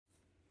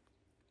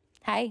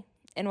Hi,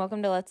 and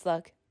welcome to Let's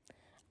Look.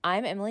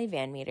 I'm Emily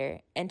Van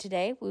Meter, and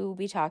today we will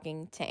be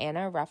talking to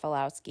Anna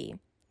Rafalowski.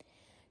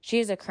 She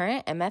is a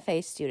current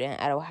MFA student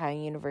at Ohio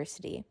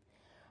University.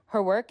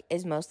 Her work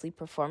is mostly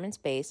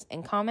performance-based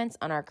and comments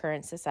on our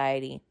current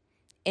society.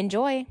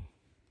 Enjoy!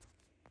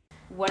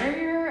 What are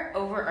your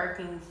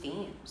overarching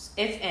themes,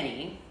 if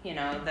any,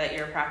 that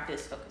your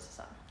practice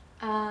focuses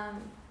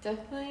on?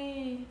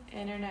 Definitely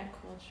internet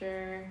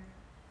culture.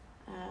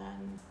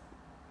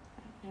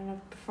 I don't know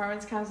if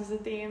performance counts as a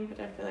theme, but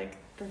I feel like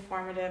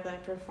performative,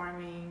 like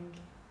performing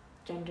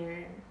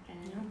gender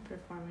and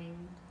performing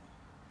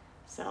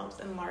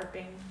selves and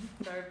LARPing.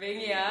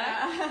 LARPing,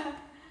 yeah.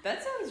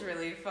 That sounds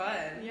really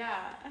fun. Yeah.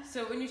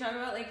 So when you talk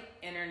about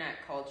internet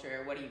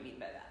culture, what do you mean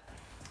by that?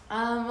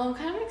 Well, I'm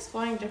kind of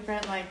exploring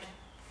different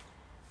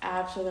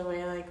apps or the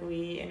way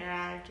we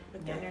interact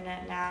with the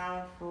internet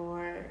now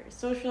for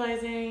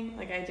socializing.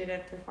 I did a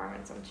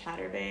performance on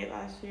Chatterbait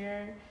last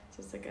year.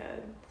 So it's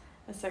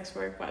a sex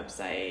work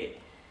website,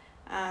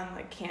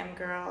 Cam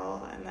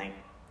Girl, and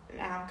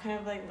now I'm kind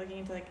of looking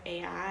into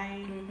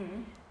AI,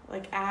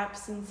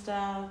 apps and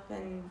stuff,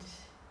 and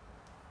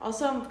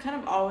also I'm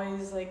kind of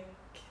always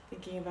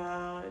thinking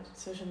about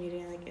social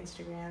media,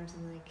 Instagrams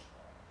and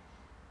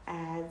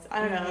ads. I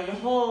don't know, the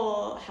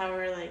whole how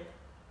we're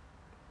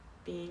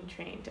being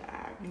trained to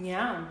act.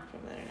 Yeah.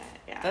 From the internet.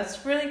 Yeah.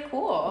 That's really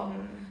cool.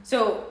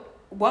 So,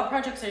 what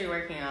projects are you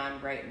working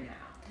on right now?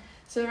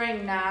 So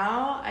right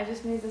now, I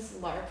just made this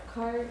LARP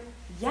cart.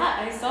 Yeah,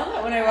 I saw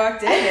that when I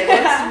walked in. It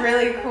looks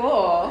really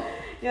cool.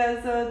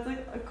 Yeah, so it's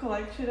a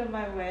collection of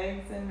my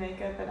wigs and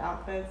makeup and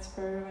outfits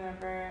for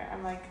whenever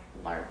I'm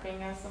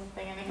LARPing or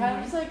something. And I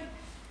kind of just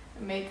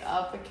make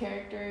up a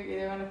character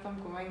either if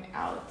I'm going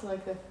out to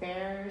the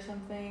fair or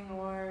something,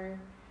 or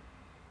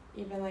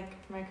even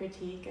for my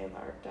critique, I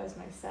LARPed as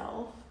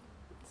myself.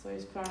 So I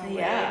just put on a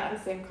wig the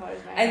same color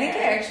as my hair. I think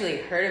I actually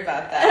heard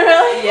about that.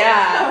 Really?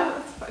 Yeah. Oh,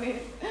 that's funny.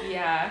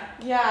 Yeah.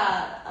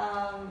 Yeah.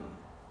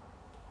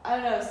 I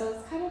don't know. So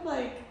it's kind of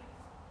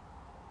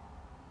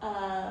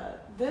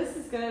this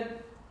is gonna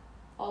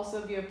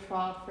also be a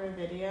prop for a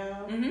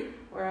video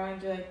where I'm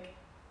gonna do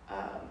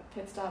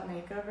pit stop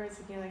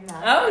makeovers.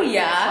 Oh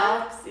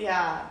yeah. Stops.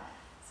 Yeah.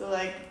 So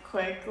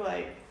quick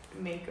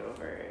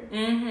makeover.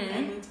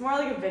 And it's more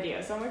like a video.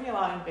 So I'm working a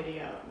lot on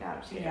video now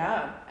too.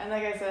 Yeah. And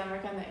like I said, I'm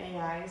working on the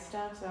AI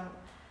stuff. So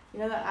you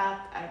know the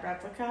app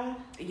Replica?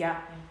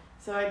 Yeah.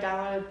 So I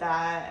downloaded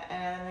that,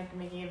 and I'm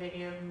making a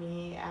video of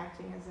me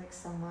acting as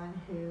someone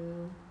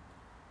who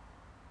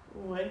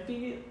would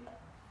be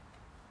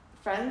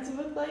friends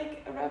with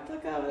a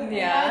replica with an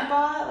AI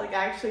bot,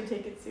 actually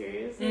take it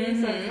seriously.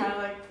 So I'm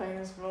kind of playing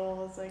this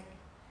role as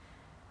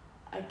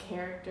a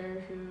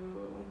character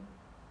who,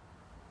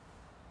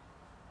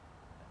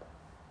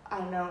 I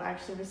don't know,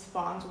 actually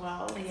responds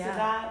well to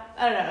that.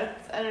 I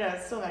don't know.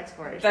 It's still an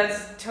exploration.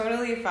 That's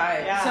totally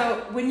fine. Yeah.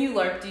 So when you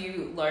LARP, do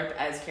you LARP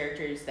as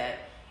characters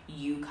that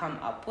you come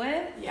up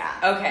with? Yeah.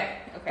 Okay.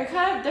 They're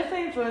kind of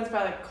definitely influenced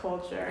by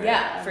culture.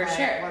 Yeah, and, for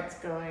sure. What's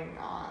going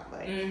on?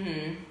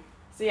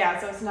 So yeah,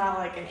 so it's not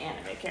an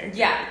anime character.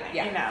 Yeah.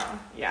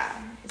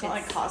 It's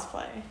not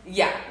cosplay.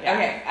 Yeah.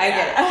 Okay, I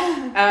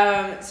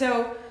get it.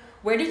 So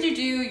where did you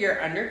do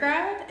your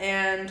undergrad,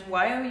 and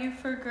why OU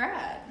for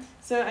grad?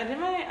 So I did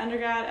my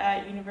undergrad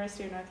at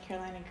University of North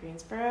Carolina,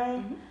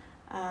 Greensboro.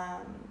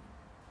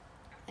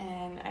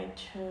 And I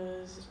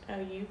chose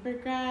OU for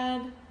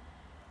grad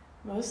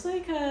mostly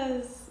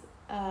because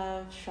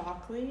of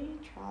Shockley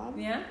Traub.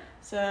 Yeah.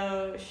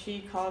 So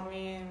she called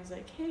me and was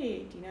like,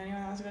 hey, do you know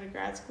anyone that wants to go to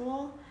grad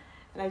school?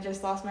 And I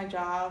just lost my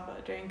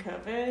job during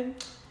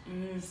COVID.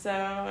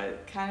 So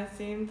it kind of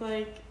seemed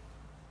like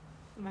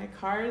my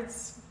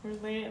cards were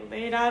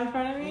laid out in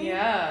front of me.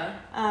 Yeah.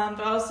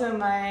 But also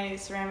my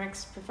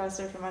ceramics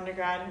professor from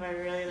undergrad, who I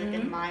really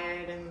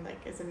admired and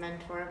is a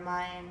mentor of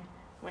mine,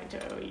 went to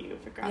OU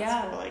for grad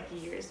school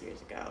years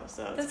ago.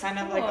 So it's kind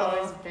of cool.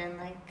 always been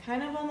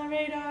kind of on the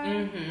radar.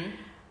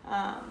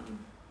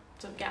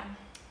 So yeah.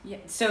 Yeah.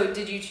 So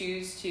did you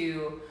choose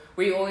to?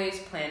 Were you always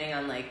planning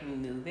on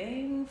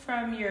moving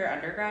from your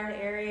undergrad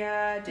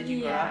area? Did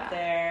you grow up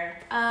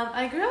there?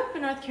 I grew up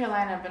in North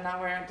Carolina, but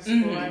not where I went to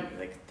school. I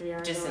was 3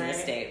 hours Just away. in the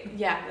state.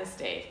 Yeah, the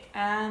state.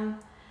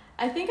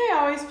 I think I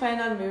always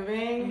planned on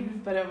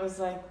moving, but it was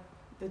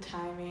the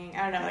timing.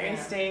 I don't know. I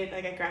stayed.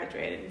 I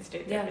graduated and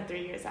stayed there for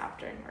 3 years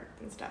after and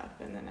worked and stuff,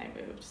 and then I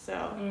moved. So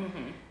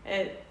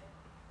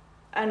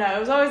I don't know. It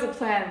was always a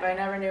plan, but I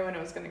never knew when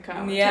it was going to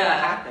come. Yeah. Until it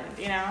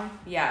happened.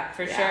 Yeah,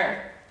 for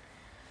sure.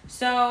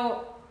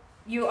 So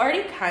you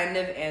already kind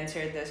of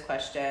answered this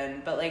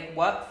question, but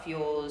what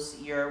fuels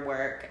your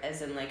work?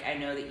 As in, I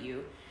know that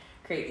you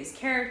create these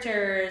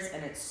characters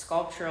and it's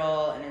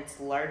sculptural and it's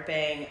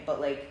LARPing, but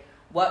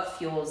what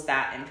fuels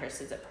that interest?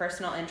 Is it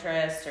personal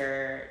interest,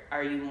 or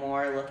are you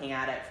more looking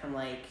at it from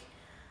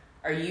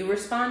are you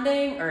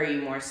responding, or are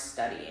you more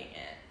studying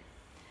it?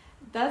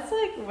 That's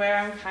where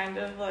I'm kind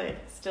of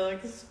still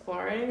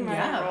exploring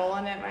my role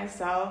in it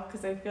myself,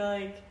 because I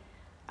feel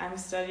I'm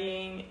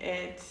studying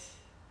it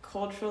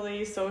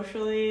culturally,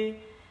 socially,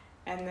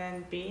 and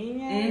then being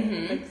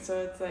it. Like, so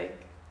it's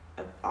like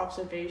an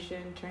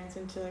observation turns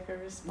into like a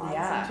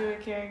response into a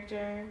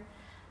character.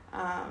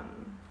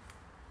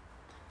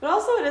 But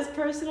also it is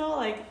personal.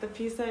 Like the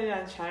piece that I did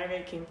on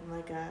Chatterbait came from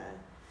like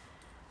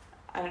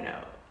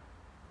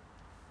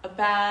a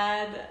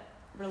bad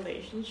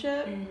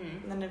relationship,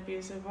 an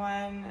abusive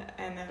one,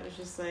 and it was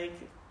just like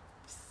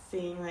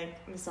seeing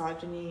like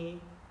misogyny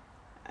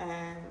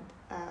and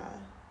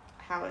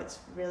how it's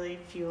really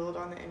fueled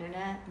on the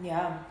internet.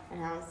 Yeah.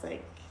 And how it's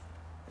like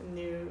a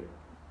new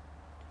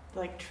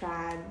like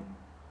trend,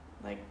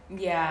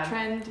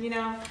 you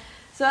know?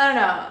 So I don't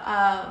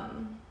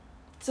know.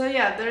 So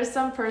yeah, there's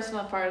some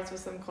personal parts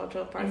with some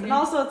cultural parts. And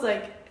also it's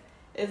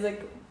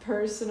like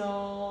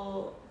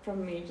personal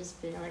from me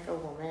just being like a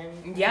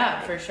woman. Yeah,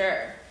 like, for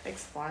sure.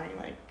 Exploring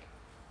like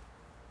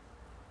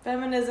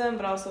feminism,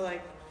 but also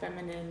like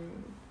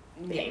feminine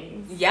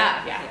things.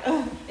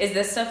 Yeah. Is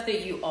this stuff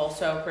that you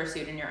also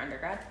pursued in your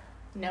undergrad?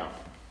 No,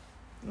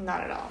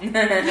 not at all.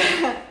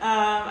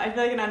 I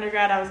feel like in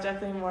undergrad I was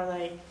definitely more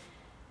like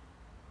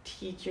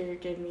teacher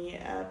give me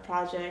a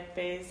project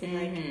based, and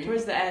like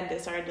towards the end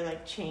it started to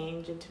like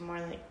change into more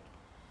like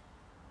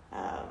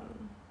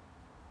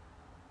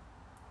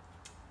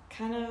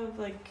kind of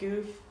like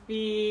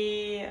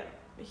goofy,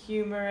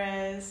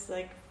 humorous,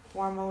 like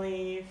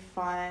formally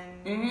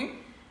fun,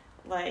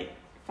 like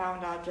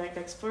found object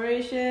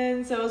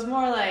exploration. So it was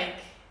more like,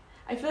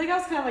 I feel like I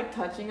was kind of like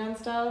touching on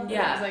stuff.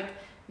 Yeah. I was like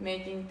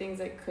making things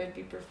that could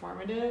be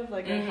performative,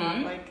 like I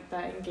have like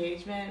that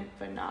engagement,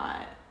 but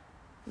not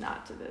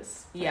to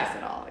this place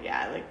at all.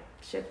 Yeah, I like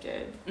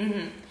shifted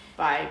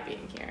by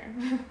being here.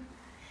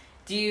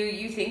 Do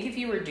you think if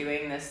you were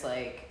doing this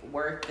like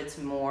work that's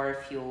more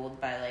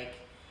fueled by like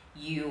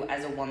you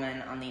as a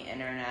woman on the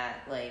internet,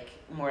 like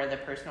more of the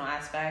personal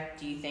aspect,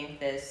 do you think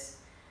this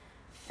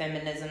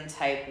feminism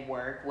type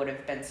work would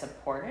have been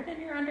supported in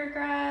your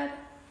undergrad?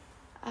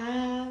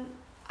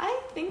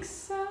 I think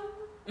so.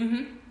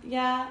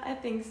 Yeah, I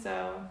think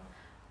so.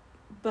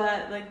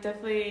 But like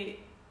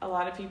definitely a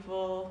lot of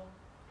people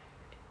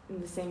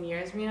in the same year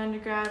as me in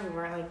undergrad, we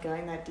weren't like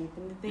going that deep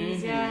into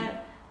things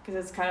yet,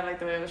 because it's kind of like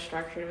the way it was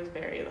structured was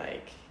very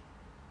like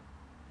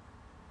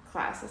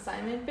class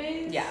assignment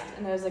based. Yeah.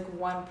 And there was like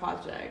one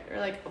project or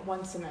like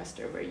one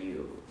semester where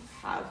you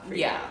have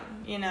freedom,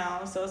 you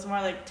know? So it's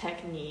more like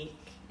technique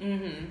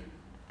than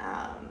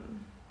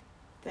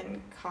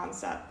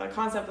concept. But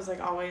concept was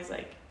like always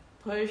like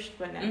pushed,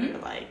 but never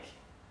like,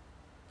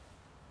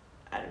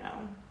 I don't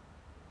know,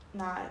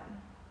 not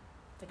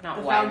like not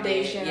the widely,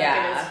 foundation like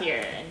it is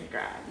here in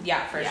grad.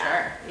 Yeah, for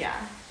sure. Yeah.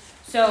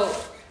 So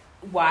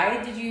why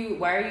are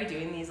you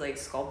doing these like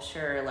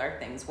sculpture art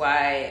things?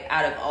 Why,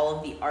 out of all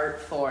of the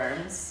art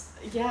forms?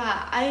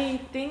 Yeah, I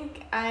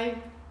think I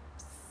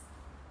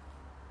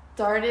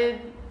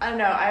started, I don't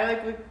know, I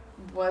like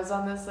was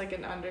on this like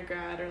in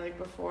undergrad or like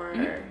before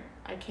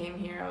I came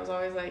here. I was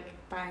always like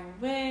buying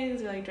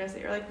wigs or like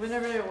dressing, or like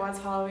whenever it was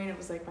Halloween, it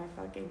was like my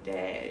fucking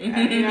day,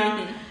 you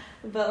know?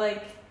 But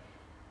like,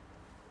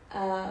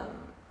 I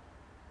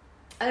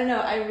don't know,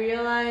 I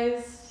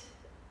realized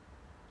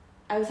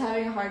I was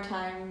having a hard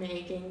time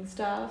making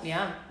stuff.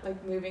 Yeah.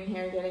 Like moving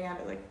here,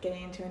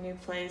 getting into a new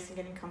place and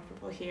getting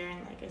comfortable here. And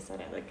like I said,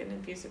 I had like an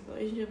abusive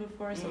relationship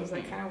before, so I was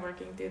like kind of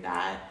working through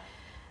that,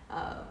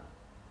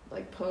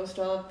 like post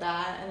all of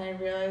that. And I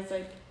realized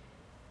like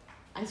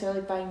I started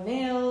like buying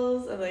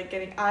nails and like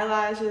getting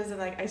eyelashes, and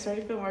like I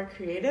started to feel more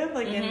creative,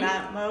 like in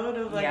that mode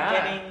of like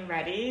getting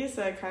ready.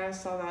 So I kind of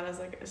saw that as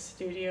like a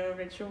studio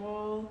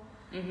ritual.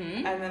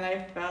 And then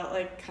I felt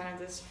like kind of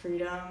this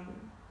freedom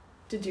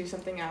to do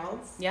something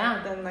else.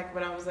 Yeah. Then like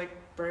when I was like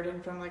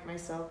burdened from like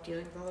myself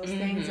dealing with all those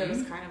things, it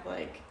was kind of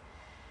like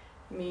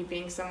me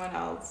being someone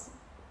else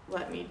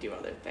let me do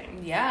other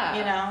things. Yeah.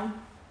 You know?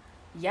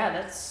 Yeah,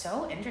 that's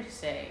so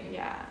interesting.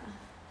 Yeah.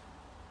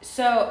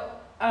 So,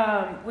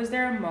 was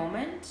there a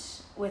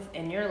moment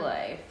within your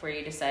life where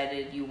you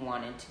decided you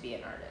wanted to be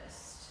an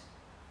artist?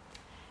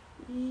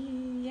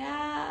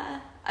 Yeah.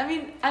 I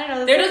mean, I don't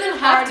know. There doesn't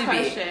have to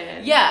be.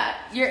 Yeah.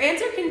 Your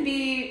answer can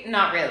be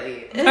not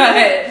really, but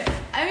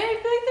I mean, I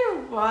feel like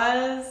there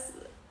was,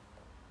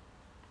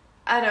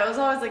 I don't know, it was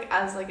always like,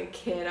 as like a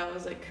kid, I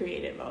was like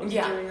creative. I was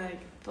doing like,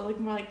 but like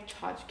more like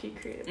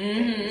tchotchke creative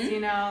things, you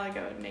know? Like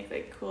I would make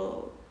like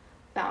cool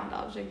found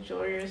object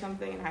jewelry or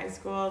something in high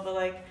school. But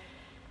like,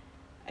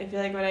 I feel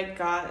like when I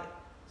got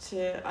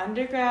to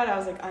undergrad, I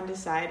was like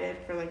undecided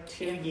for like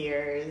 2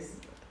 years.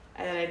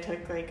 And then I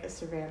took like a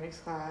ceramics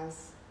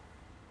class.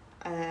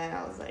 And then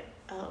I was like,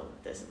 oh,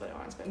 this is what I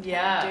want to spend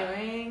time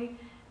doing.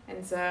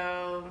 And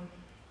so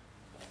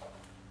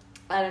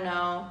I don't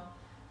know.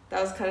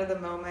 That was kind of the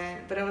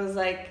moment. But it was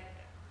like,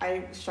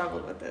 I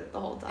struggled with it the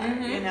whole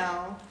time, you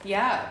know?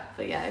 Yeah.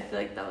 But yeah, I feel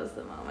like that was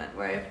the moment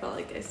where I felt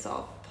like I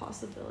saw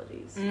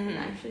possibilities in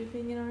actually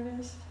being an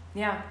artist.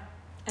 Yeah.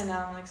 And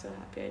now I'm like so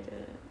happy I did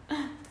it.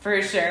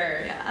 For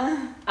sure.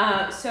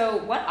 Yeah. So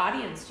what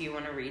audience do you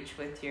want to reach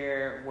with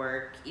your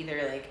work,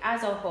 either like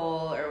as a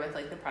whole or with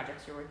like the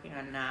projects you're working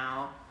on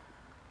now?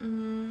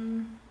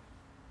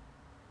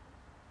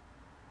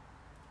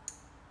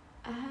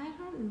 I I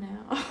don't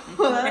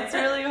know. That's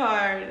really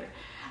hard.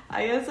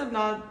 I guess I'm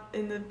not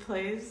in the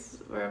place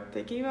where I'm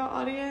thinking about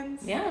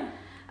audience. Yeah.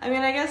 I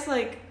mean, I guess,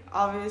 like,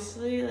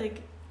 obviously,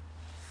 like,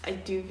 I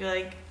do feel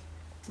like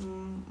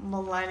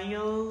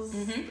millennials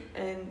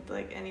and,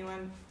 like,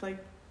 anyone, like,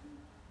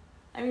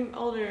 I mean,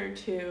 older,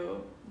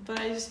 too. But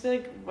I just feel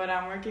like what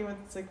I'm working with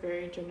is, like,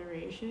 very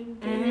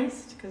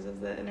generation-based because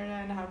of the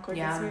internet and how quick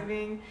it's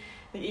moving.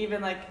 Like,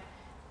 even, like,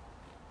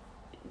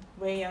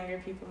 way younger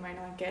people might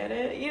not get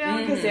it, you know,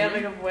 because they have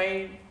like a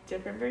way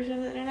different version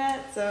of the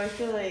internet. So I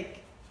feel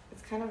like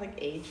it's kind of like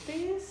age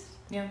based.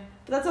 Yeah.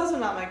 But that's also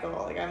not my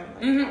goal. Like I'm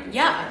like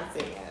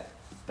seeing it,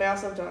 but I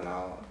also don't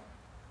know.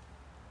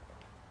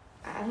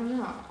 I don't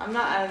know. I don't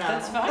know.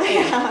 That's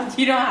fine.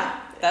 You don't have.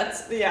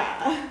 That's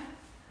yeah.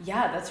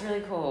 Yeah, that's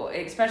really cool.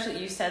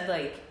 Especially you said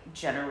like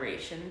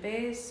generation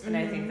based, and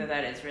I think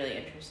that is really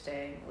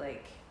interesting.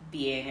 Like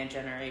being a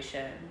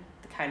generation.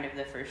 Kind of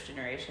the first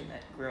generation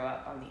that grew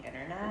up on the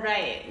internet.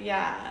 Right,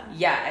 yeah.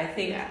 Yeah, I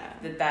think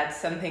that that's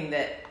something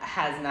that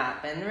has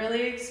not been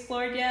really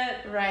explored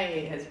yet.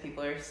 Right. Because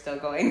people are still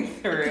going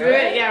through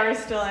it. Yeah, we're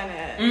still in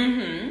it.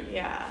 Mm-hmm.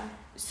 Yeah.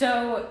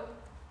 So,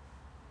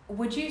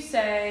 would you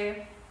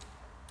say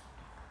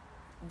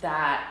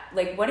that,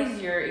 like, what is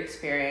your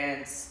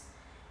experience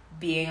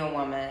being a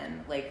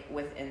woman, like,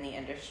 within the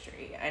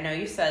industry? I know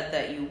you said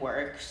that you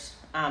worked...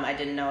 I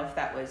didn't know if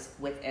that was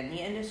within the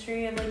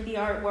industry of like the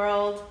art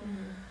world.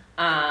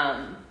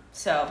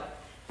 So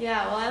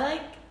yeah, well, I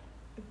like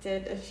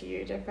did a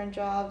few different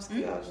jobs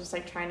because I was just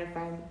like trying to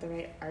find the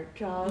right art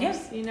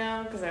jobs, you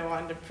know, because I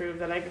wanted to prove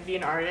that I could be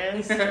an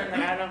artist. And like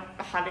I don't know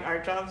if having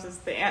art jobs is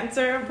the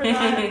answer for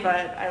that,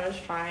 but I was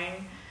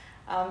trying.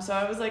 So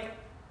I was like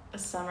a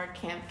summer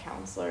camp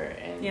counselor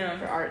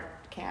for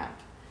art camp,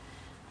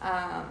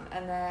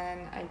 and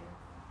then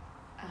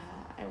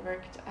I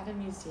worked at a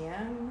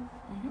museum,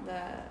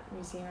 the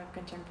Museum of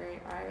Contemporary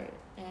Art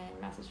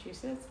in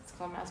Massachusetts. It's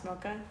called Mass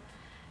MoCA.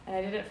 And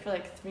I did it for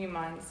like 3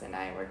 months, and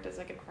I worked as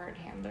like an art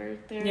handler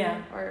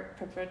there, or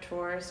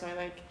preparateur. So I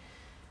like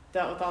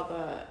dealt with all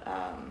the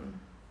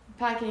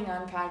packing,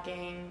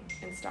 unpacking,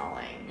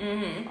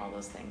 installing, all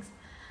those things.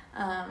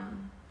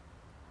 And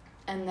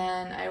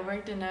then I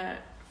worked in a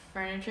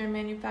furniture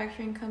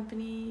manufacturing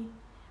company,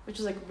 which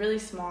was like really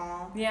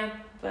small. Yeah.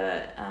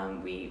 But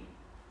we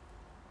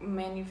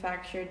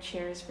manufactured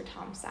chairs for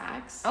Tom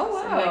Sachs. Oh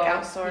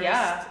wow! So like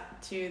outsourced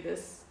to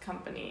this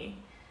company.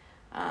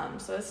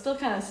 So it still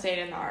kind of stayed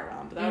in the art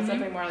realm, but that was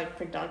definitely more like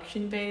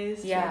production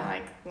based and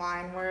like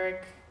line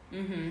work.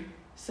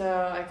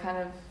 So I kind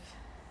of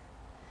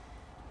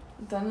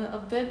done a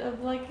bit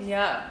of like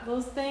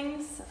those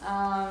things.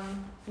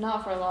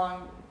 Not for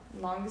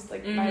longest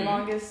like my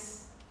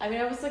longest. I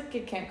mean, I was like a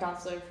camp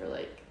counselor for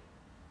like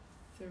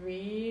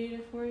 3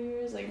 to 4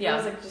 years. Like it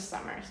was like just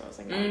summer, so it was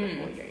like not a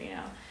full year, you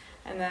know.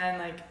 And then,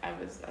 like, I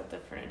was at the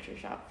furniture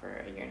shop for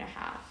 1.5 years.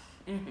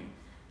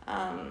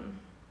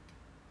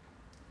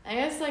 I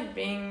guess, like,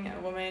 being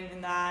a woman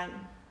in that,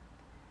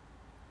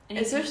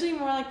 especially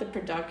more, like, the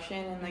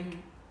production and, like,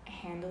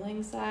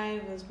 handling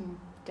side was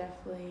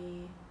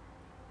definitely,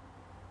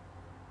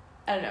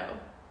 I don't know,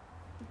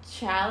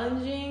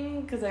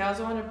 challenging, because I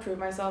also want to prove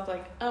myself,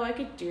 like, oh, I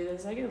could do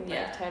this, I can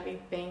lift heavy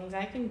things,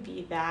 I can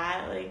be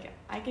that, like,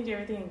 I can do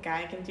everything a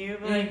guy can do,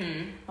 but, like,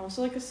 I'm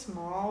also, like, a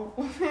small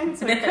woman,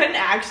 so I couldn't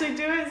actually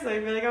do it, so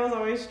I feel like I was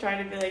always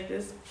trying to be, like,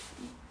 this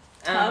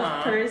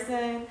tough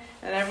person,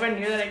 and everyone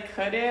knew that I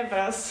couldn't, but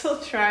I was still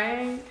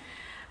trying,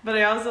 but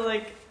I also,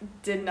 like,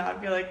 did not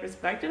feel, like,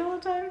 respected all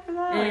the time for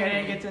that, like, I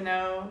didn't get to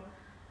know,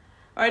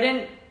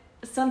 or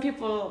some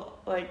people,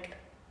 like,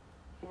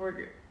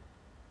 were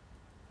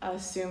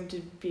assumed to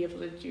be able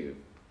to do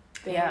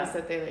things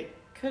that they like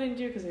couldn't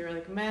do because they were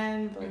like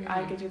men, but like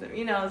I could do them,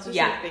 you know. It's just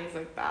like things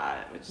like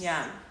that, which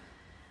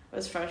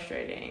was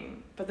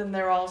frustrating. But then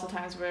there were also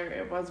times where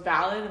it was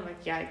valid. I'm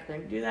like, I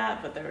couldn't do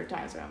that, but there were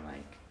times where I'm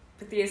like,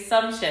 but the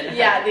assumption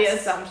hurts. The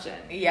assumption,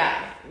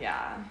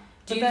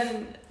 But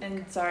then,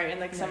 and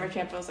like summer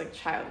camp was like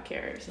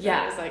childcare, so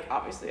there was like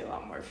obviously a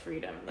lot more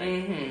freedom.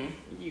 Like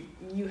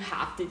you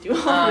have to do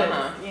all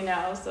this, you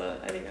know. So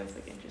I think that's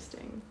like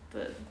interesting,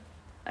 but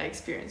I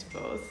experienced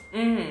both.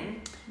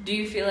 Do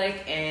you feel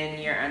like in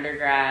your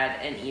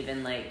undergrad and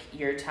even like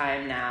your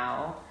time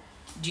now,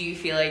 do you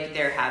feel like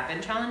there have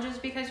been challenges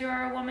because you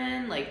are a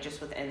woman, like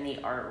just within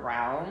the art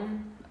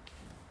realm?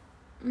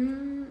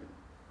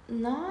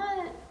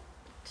 Not.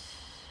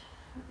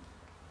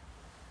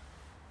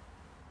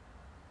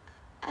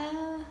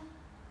 I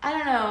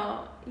don't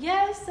know.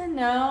 Yes and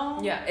no.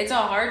 Yeah, it's a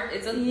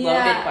loaded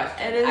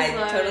question. It is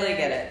I totally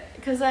get it.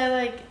 Because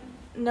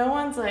no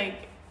one's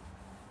like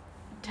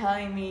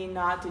telling me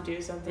not to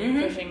do something,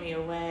 pushing me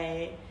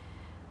away,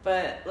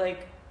 but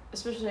like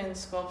especially in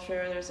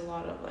sculpture there's a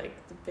lot of like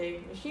the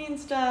big machine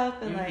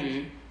stuff, and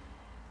like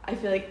I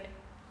feel like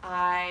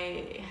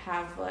I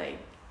have like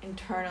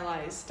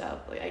internalized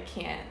stuff, like I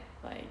can't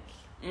like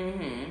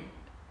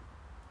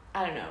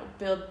I don't know,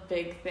 build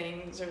big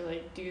things or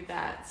like do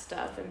that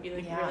stuff and be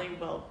like really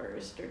well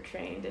versed or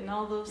trained in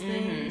all those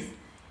things.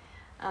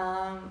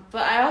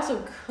 But I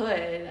also could.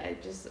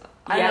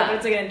 I don't know, but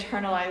it's like an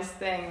internalized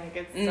thing. Like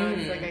it's so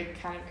it's like I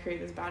kind of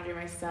create this boundary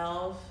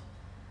myself.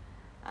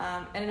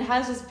 And it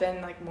has just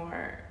been like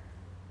more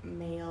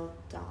male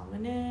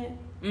dominant.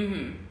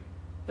 Mm-hmm.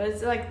 But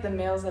it's like the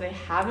males that I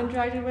have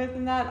interacted with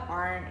and that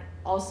aren't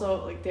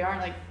also like they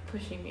aren't like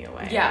pushing me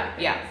away. Yeah,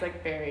 It's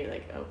like very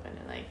like open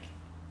and like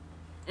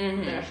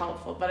they're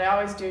helpful. But I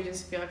always do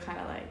just feel kind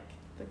of like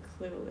the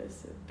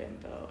clueless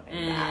bimbo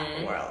in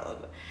that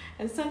world.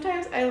 And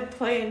sometimes I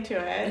play into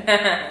it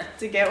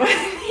to get what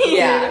I need.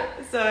 Yeah.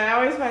 So I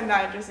always find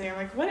that interesting. I'm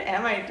like, what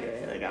am I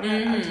doing? Like,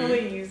 I'm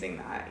totally using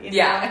that. You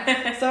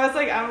know? So it's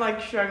like, I'm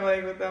like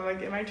struggling with them.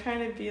 Like, am I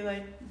trying to be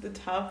like the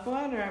tough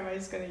one or am I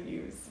just going to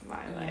use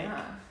my like,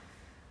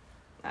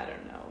 I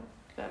don't know,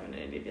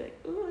 femininity to be like,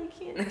 ooh, I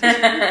can't do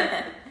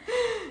that.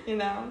 You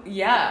know?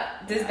 Yeah.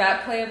 Does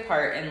that play a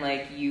part in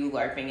like you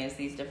LARPing as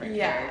these different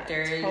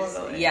characters?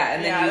 Totally. Yeah,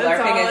 and then you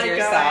LARPing as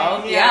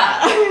yourself.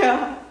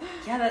 Yeah.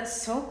 Yeah,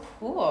 that's so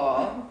cool.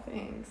 Oh,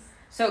 thanks.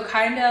 So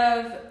kind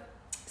of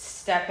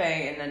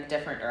stepping in a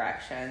different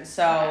direction.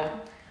 So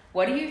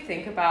what do you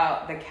think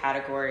about the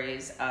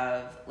categories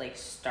of like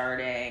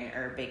starting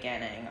or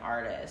beginning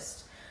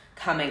artist,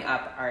 coming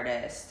up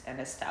artist, and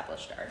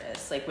established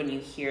artist? Like when you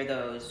hear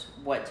those,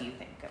 what do you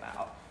think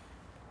about?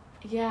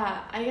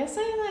 Yeah, I guess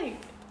I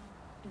like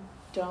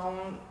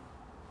don't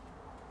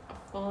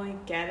fully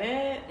get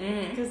it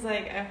because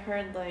like I've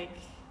heard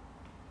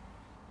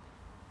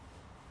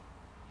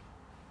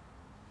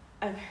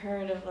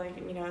of like,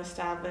 you know,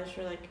 established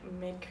or like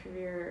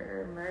mid-career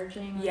or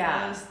emerging,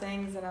 all those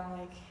things, and I'm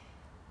like,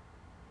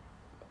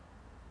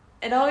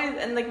 it always,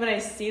 and like when I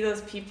see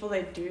those people,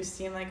 they do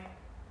seem like,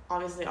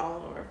 obviously all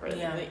of them are further,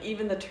 like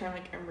even the term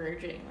like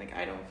emerging, like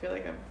I don't feel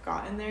like I've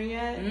gotten there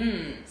yet.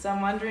 So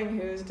I'm wondering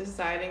who's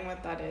deciding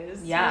what that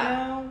is. You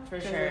know?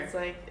 For sure. It's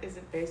like, is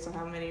it based on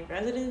how many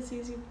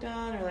residencies you've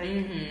done, or like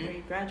where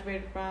you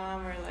graduated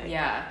from, or like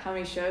how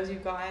many shows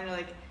you've gotten, or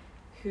like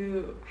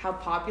how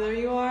popular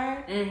you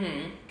are,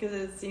 because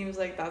it seems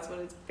like that's what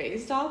it's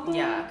based off of.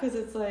 Because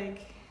it's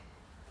like,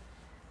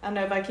 I don't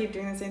know, if I keep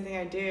doing the same thing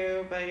I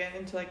do, but I get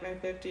into like my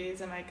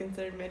 50s, am I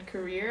considered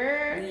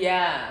mid-career?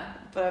 Yeah.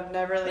 But I've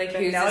never like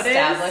been who's noticed.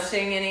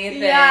 Establishing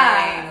anything?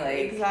 Yeah, like,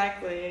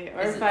 exactly.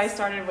 Or if I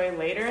started way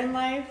later in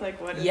life, like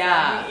what is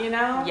that mean, you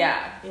know?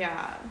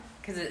 Yeah.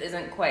 Because it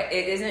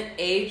isn't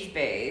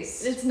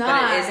age-based. It's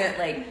not. But it isn't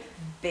like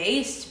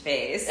based.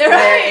 Right.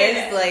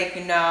 There is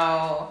like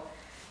no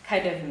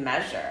kind of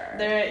measure.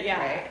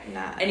 Right?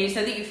 Nah. And you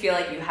said that you feel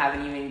like you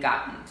haven't even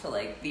gotten to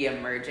like the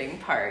emerging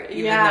part,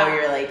 even though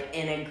you're like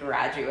in a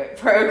graduate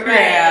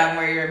program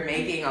where you're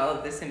making all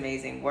of this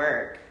amazing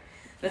work.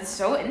 That's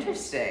so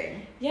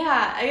interesting.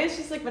 Yeah, I guess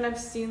just like when I've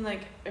seen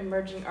like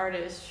emerging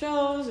artist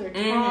shows or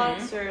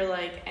talks or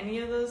like any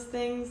of those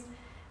things,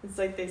 it's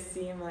like they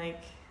seem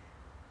like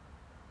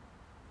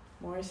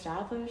more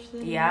established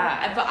than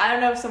but I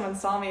don't know if someone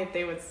saw me if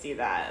they would see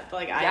that, but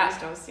like I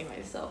just don't see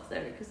myself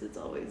there because it's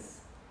always,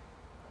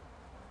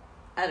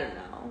 I don't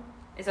know.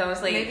 It's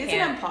almost like maybe it's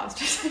an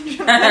imposter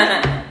syndrome.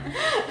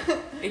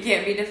 It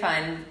can't be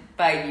defined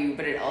by you,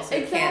 but it also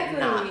can't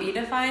not be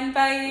defined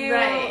by you.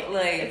 Right.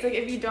 Like it's like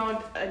if you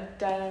don't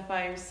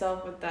identify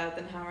yourself with that,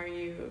 then how are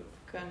you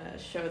gonna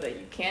show that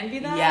you can be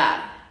that?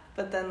 Yeah.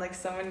 But then like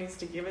someone needs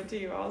to give it to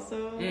you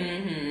also.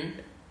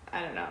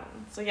 I don't know.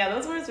 So yeah,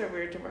 those words are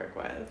weird to work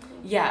with.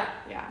 Yeah.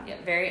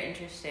 Very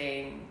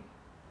interesting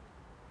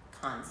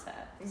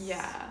concepts.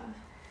 Yeah.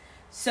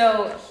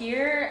 So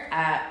here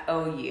at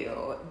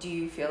OU, do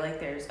you feel like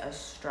there's a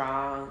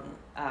strong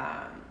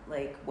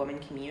like woman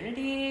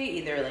community,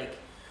 either like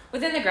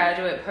within the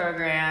graduate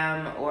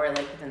program or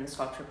like within the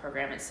sculpture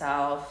program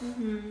itself?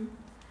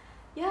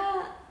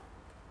 Yeah,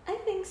 I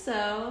think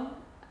so.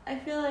 I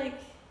feel like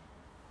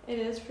it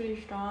is pretty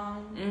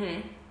strong.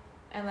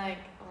 And like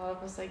a lot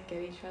of us like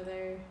get each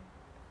other,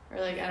 or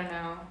like I don't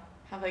know,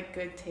 have like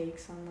good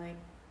takes on like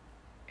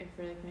if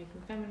we're like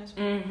making feminist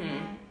work or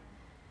not.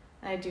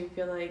 And I do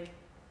feel like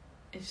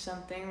if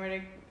something were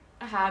to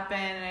happen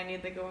and I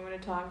need like a woman to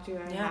talk to,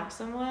 I have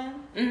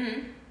someone.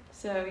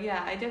 So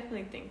yeah, I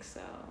definitely think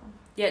so.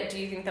 Yeah, do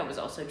you think that was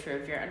also true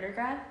of your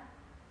undergrad?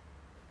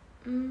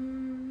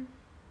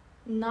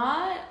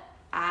 Not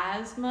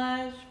as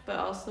much, but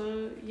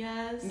also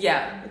yes.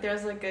 Yeah. There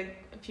was like a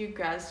few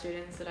grad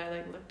students that I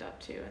like looked up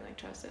to and like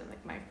trusted, and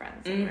like my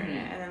friends that were in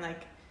it, and then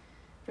like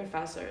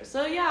professors.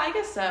 So yeah, I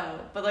guess so.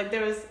 But like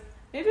there was,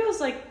 maybe it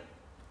was like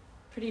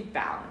pretty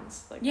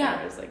balanced. Like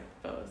there was like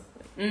both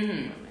like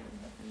women. And,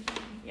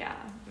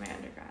 my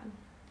undergrad.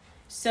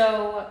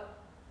 So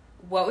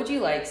what would you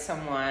like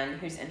someone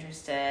who's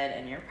interested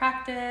in your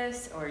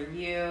practice or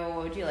you,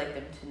 what would you like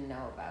them to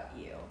know about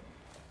you?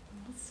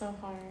 It's so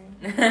hard.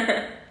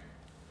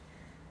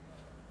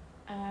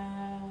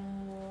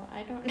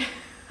 I don't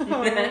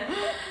know.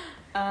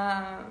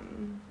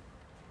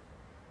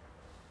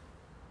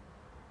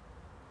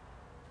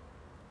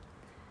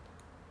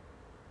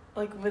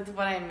 Like with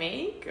what I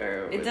make,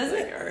 or it doesn't.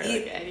 Like, or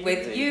like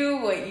with you,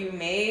 what you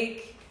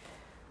make.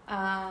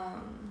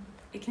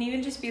 It can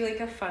even just be like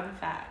a fun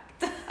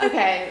fact.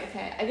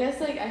 Okay. I guess,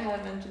 like, I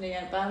haven't mentioned it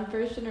yet, but I'm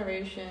first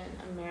generation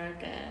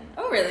American.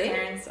 Oh, really? My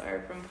parents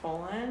are from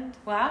Poland.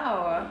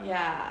 Wow.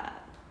 Yeah.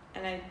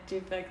 And I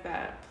do feel like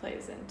that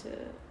plays into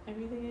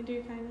everything I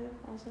do, kind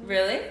of, also.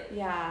 Really?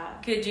 Yeah.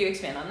 Could you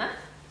expand on that?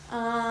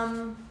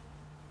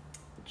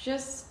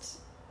 Just,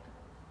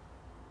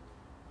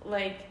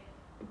 like,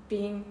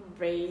 being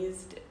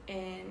raised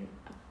in,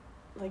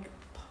 like,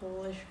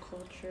 Polish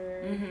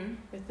culture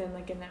within,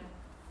 like, a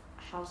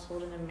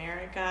household in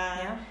America.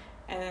 Yeah.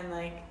 And then,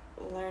 like,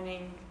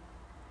 learning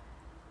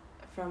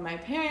from my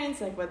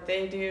parents, like, what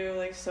they do,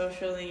 like,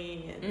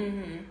 socially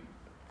and,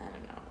 I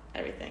don't know,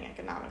 everything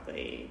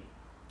economically.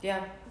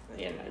 Yeah.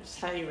 You know, just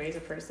how you raise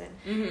a person.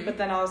 Mm-hmm. But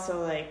then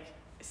also, like,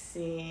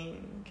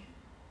 seeing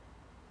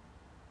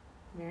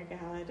America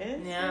how it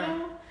is, Yeah. you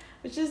know?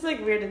 Which is, like,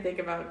 weird to think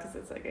about because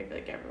it's, like, I feel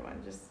like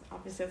everyone just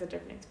obviously has a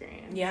different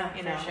experience. Yeah,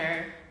 you for know?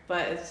 sure.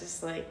 But it's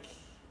just, like,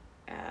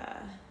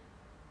 I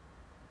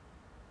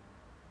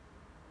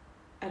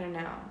don't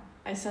know.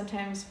 I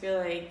sometimes feel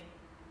like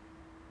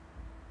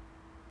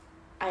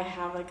I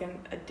have, like,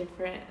 a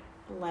different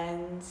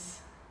lens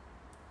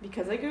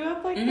because I grew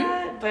up like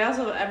that. But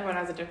also, everyone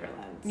has a different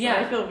lens. Yeah.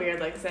 So I feel weird,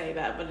 like, saying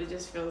that, but it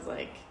just feels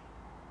like,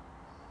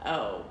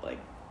 oh, like,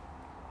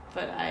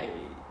 but I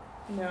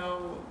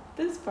know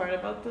this part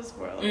about this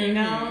world, you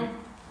know?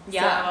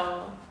 Yeah.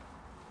 So,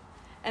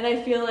 and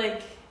I feel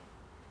like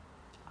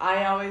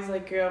I always,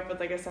 like, grew up with,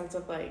 like, a sense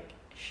of, like,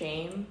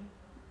 shame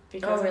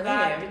because of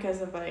that,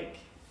 because of, like,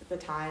 the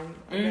time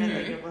of it,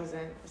 like, it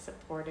wasn't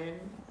supported,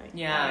 like,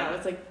 I don't know,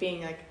 it's like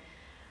being, like,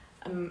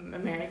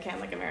 American,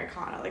 like,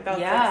 Americana, like, that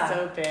was like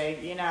so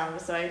big, you know?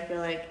 So I feel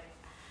like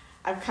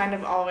I've kind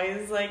of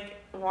always, like,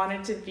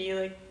 wanted to be,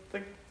 like,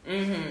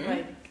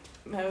 like,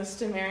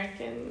 most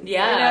American, you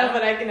know,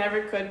 but I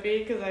never could be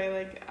because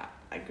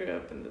I grew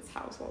up in this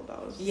household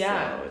that was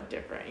so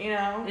different, you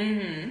know?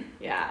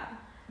 Yeah.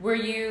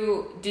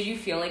 Did you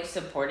feel, like,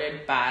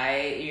 supported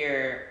by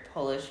your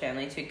Polish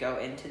family to go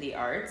into the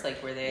arts?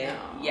 Like, were they? No,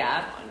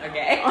 yeah. no.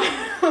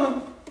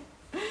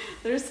 Okay.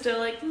 They're still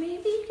like,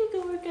 maybe you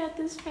could go work at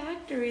this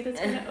factory that's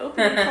going to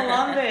open in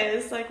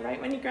Columbus, like, right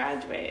when you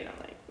graduate. I'm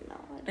like, no, I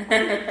don't want to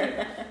do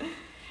that.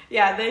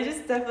 Yeah, they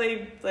just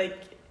definitely, like,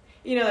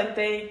 you know, like,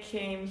 they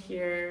came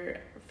here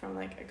from,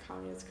 like, a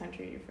communist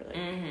country for, like,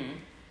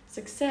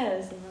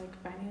 success and,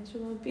 like,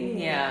 financial well-being.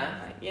 Yeah.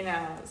 And, like, you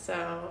know,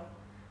 so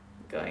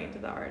going into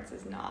the arts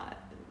has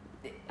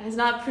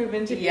not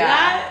proven to be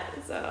that.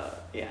 So,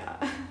 yeah.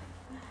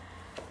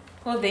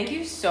 Well, thank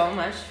you so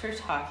much for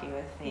talking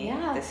with me.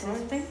 Yeah, this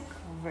has been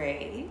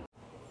great.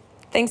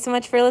 Thanks so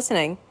much for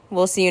listening.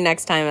 We'll see you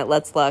next time at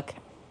Let's Look.